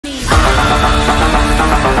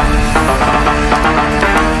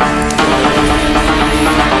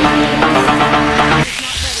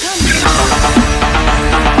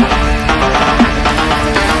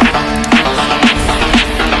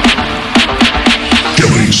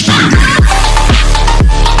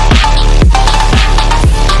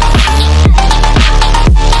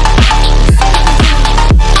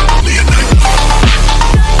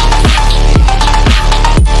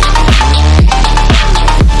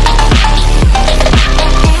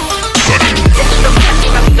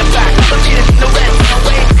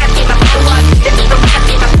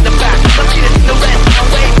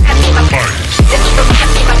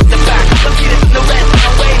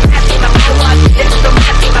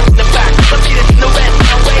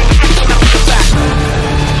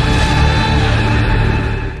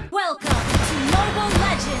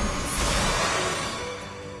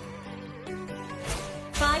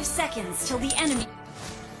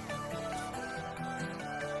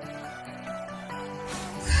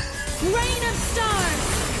Rain of stars!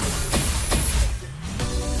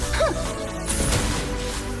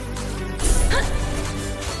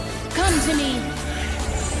 Come to me!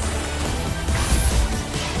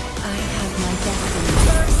 I have my destiny.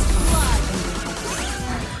 First blood!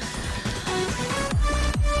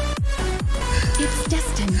 It's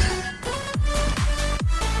destined.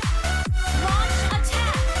 Launch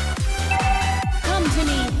attack! Come to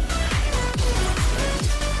me!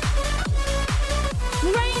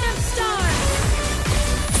 Rain of stars!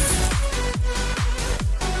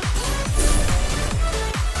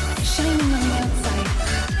 Shining on the outside,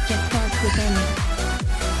 yet dark within.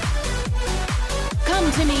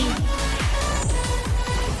 Come to me!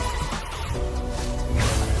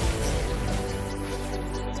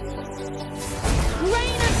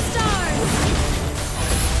 Rain of stars!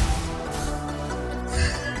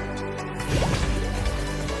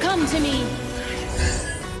 Come to me!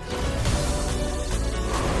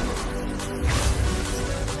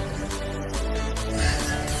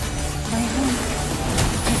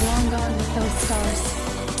 Gone with those stars.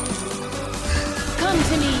 Come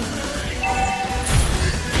to me.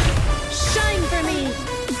 Shine for me.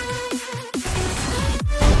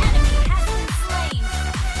 Enemy has been slain.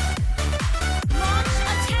 Launch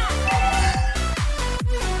attack.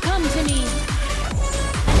 Come to me.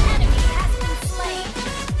 Enemy has been slain.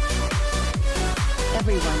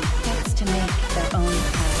 Everyone gets to make their own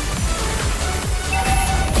path.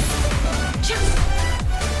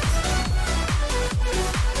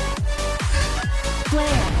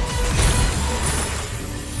 Flare.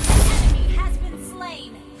 An enemy has been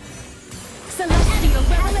slain. Celestial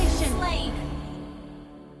revelation. Slain.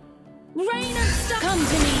 Rain of stars. Come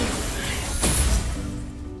to me.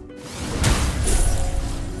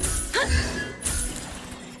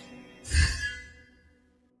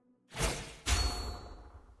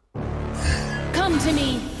 Come to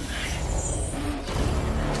me.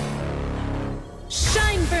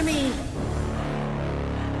 Shine for me.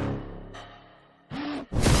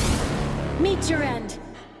 Meet your end.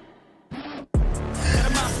 Got a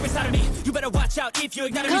monster inside of me. You better watch out if you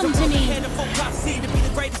ignite me. Come to me. And a full prophecy to be the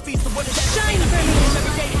greatest beast. The one that shine for me.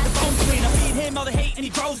 Every day the bone clean. I feed him all the hate and he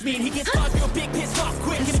draws me. And he gets lost real big, pissed off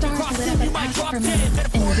quick. The And if you stars cross lit him, up you a might path drop for me, dead. and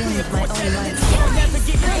Metaphorically, dimmed of my course, own and life. I'll never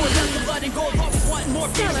get you more than the blood and gold. Always wanting more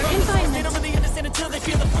beats. Stellar confinement. They don't really understand until they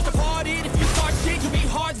feel the force departed. If you start shit, you'll be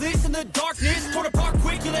heartless in the darkness. Torn apart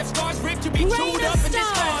quick, you left scars ripped. You'll be Rain chewed of up and stars.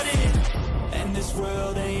 discarded. And this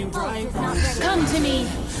world ain't right. Come to me.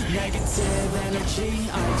 Negative energy.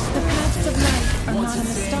 The paths of life are not in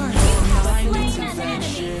the stars.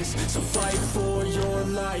 So fight for your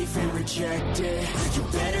life and reject it. You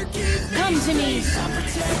better give me Come to me. space, I'm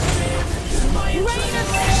protected. My Rain of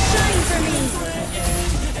shine for me.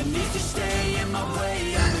 and if you stay in my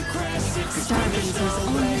way, I'm aggressive. Stargazers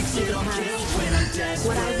only see the past. When I'm desperate.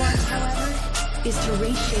 What I want, however, is to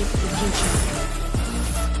reshape the future.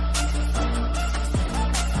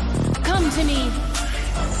 Come to me.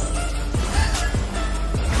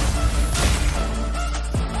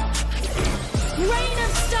 Rain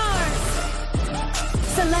of stars.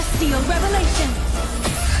 Celestial revelation.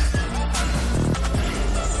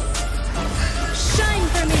 Shine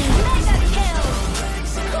for me. Mega kill.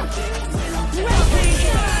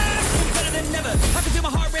 Better than never. I can feel my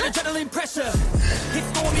heart rate, adrenaline pressure. It's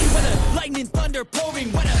stormy weather, lightning, thunder,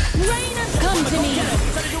 pouring weather. Rain of come to me.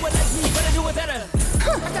 Better do it like me, better do it better.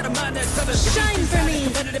 I got a mind that's clever. Shine for me.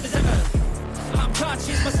 Competitive as ever. I'm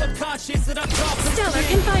conscious, my subconscious that I'm confident. Stellar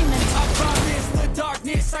confinement. I promise the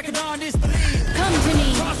darkness, I can honest believe. Come to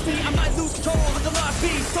me. Trust me, I might lose control of the lost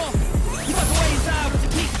beast. So you got the ways out to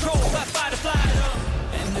keep control. I fight or fly.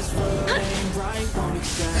 And this world ain't right, won't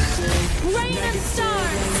accept it. Rain of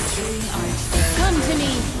stars. Energy, I expect. Come to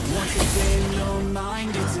me. Once it's in your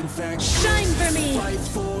mind, it's infectious. Shine for me. Fight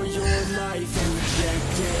for your life and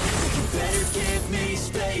reject it. You better give me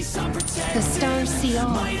space, I'm protected. The stars see all.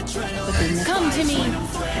 My adrenaline Come to me. when I'm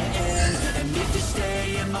threatened. And if you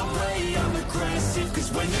stay in my way, I'm aggressive.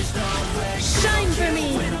 Cause when there's no way, Shine for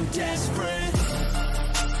me. when I'm desperate.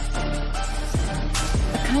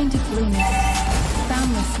 A kind of blueness,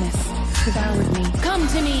 boundlessness, devoured me. Come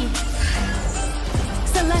to me.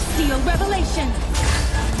 Celestial revelation.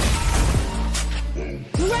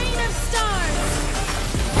 Rain of stars.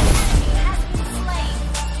 Enemy has been slain.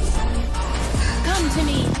 Come to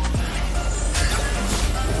me.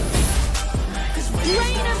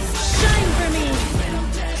 Rain of shine for me. When I'm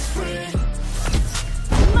desperate.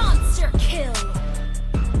 Monster kill.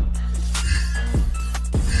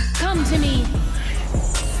 Come to me.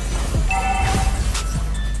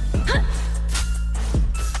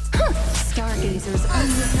 Stargazers only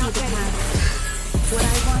see the past. What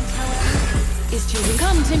I want, however, is to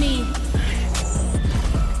come to me.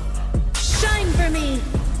 Shine for me.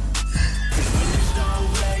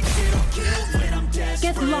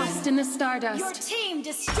 Get lost in the stardust. Your team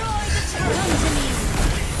destroyed the turret. Come to me.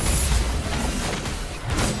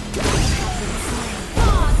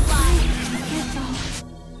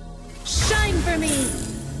 Shine for me.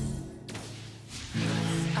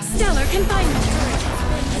 Stellar confinement.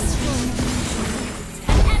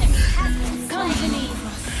 An enemy has been Come to me.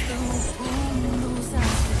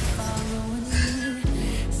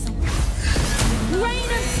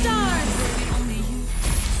 Rain of stars.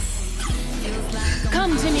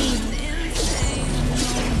 Come to me.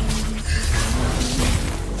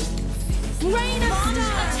 Rain of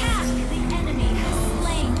stars. attack. The enemy has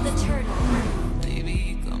slain the turtle.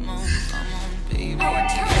 Our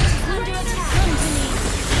turret is under attack. Come to me.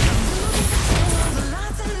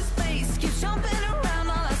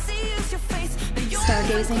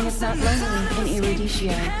 Stargazing is not lonely in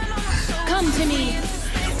Erudicio. Come to me.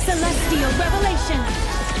 Celestial revelation.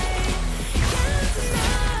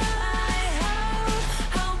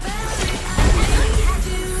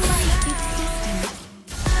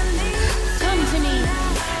 Come to me.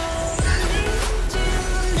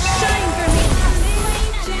 Shine for me.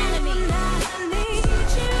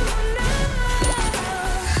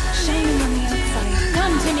 Shining on the outside.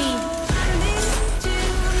 Come to me.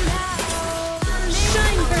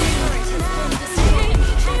 Shine for me.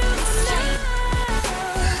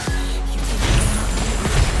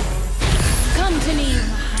 Come to me.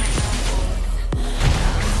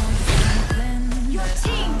 Your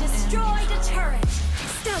team destroyed a turret.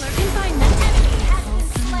 Stellar confinement. Enemy has been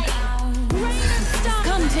slain. Rain of stars.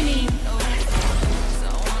 Come to me.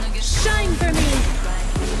 Shine for me.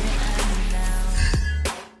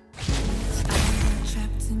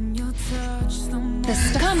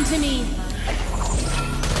 Come to me.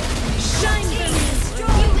 Shine for me. You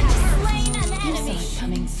have slain an You saw enemy. it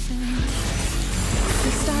coming.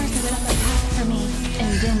 The stars have set the path for me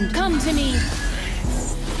and dimmed. Come to me.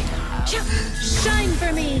 Shine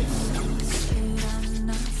for me.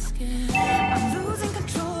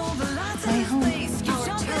 My home.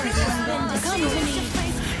 Our turret has been Come to me.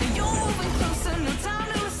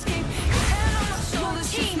 Your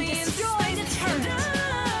team destroyed a turret.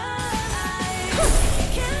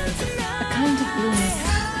 A kind of blueness.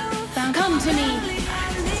 Come to me.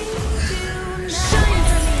 Shine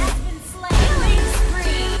for me. Has been slain. Killing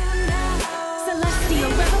spree.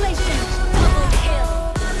 Celestial revelation. Double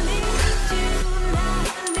kill.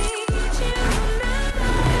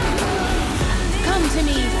 Come to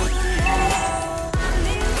me.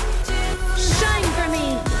 Shine for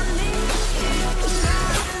me.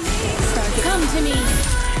 Come to me.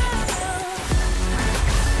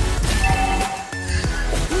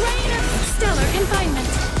 Rain of stellar confinement.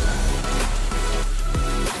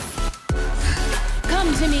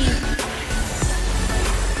 Come to me.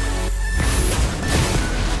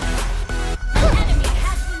 Enemy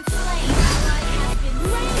has been slain. Ally has been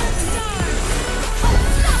Rain of stars.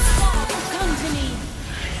 unstoppable. Come to me.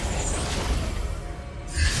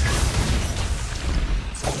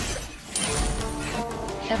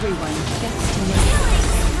 Everyone gets to me. Killing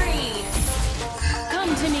spree.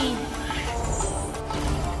 Come to me.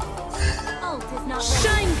 Ult is not ready.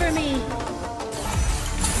 Shine for me.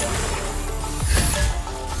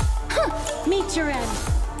 Meet your end.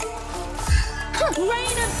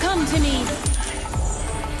 Rain of come to me.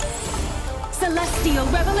 Celestial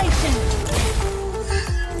revelation.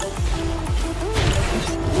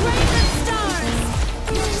 Rain of stars.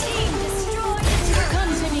 Your team destroyed a turret.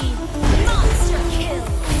 Come to me. Monster kill.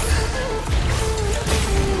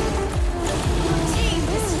 Your team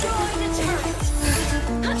destroyed a turret.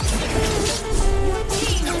 Your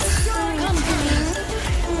team destroyed a Come to me.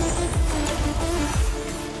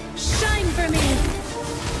 Shine for me.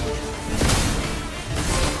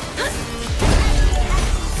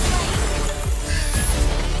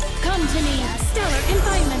 Come to me. Stellar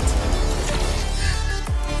confinement.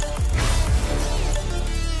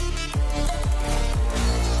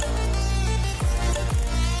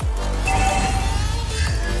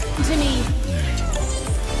 To me.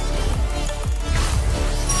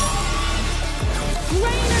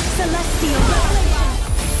 Rain of celestial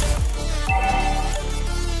revelation.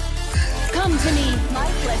 Come to me. My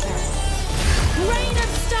pleasure. Rain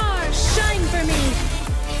of stars, shine for me.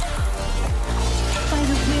 By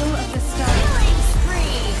the will of the stars. Killing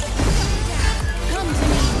spree.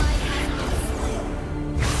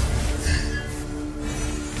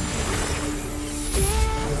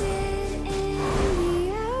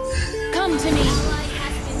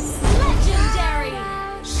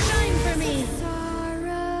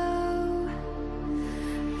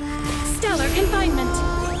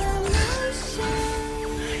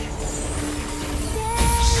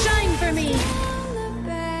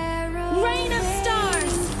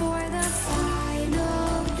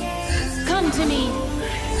 Come to me.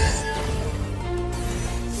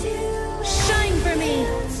 Shine for me.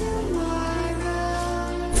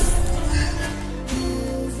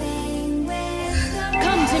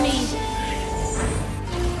 Come to me.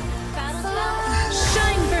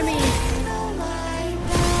 Shine for me.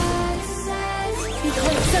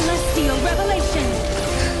 Behold celestial revelation.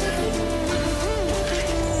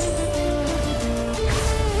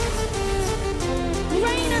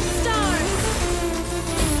 Rain of stars.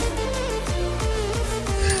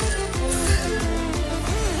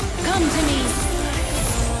 Come to me.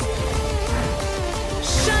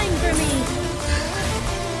 Shine for me.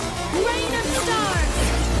 Rain of stars.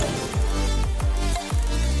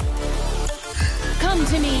 Come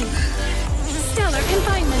to me. Stellar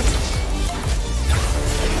confinement.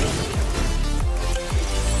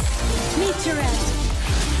 Meteorite.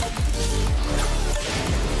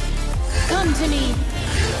 Come to me.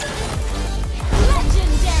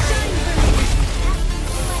 Legendary. Shine for me.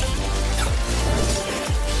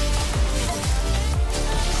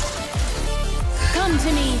 Come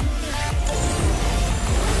to me.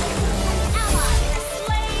 Ally has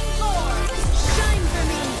slain Lord. Shine for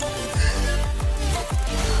me.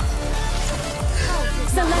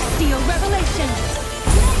 Celestial revelation.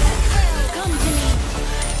 Come to me.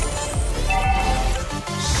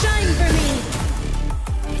 Shine for me.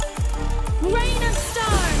 Rain of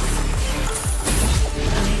stars.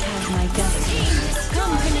 I have my destiny.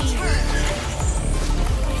 Come to me.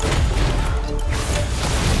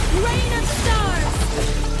 Rain of stars.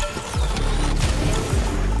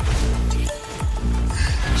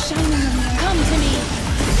 Shining on me. Come to me.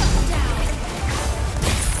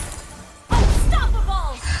 Unstoppable.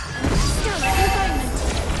 Stellar confinement.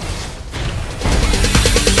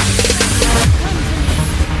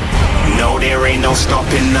 No, there ain't no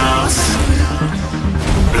stopping us.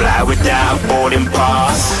 Fly without boarding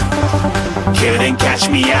pass. Couldn't catch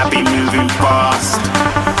me, I be moving fast.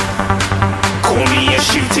 Call me a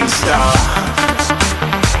shooting star.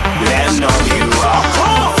 Let 'em know you are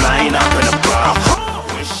flying up in a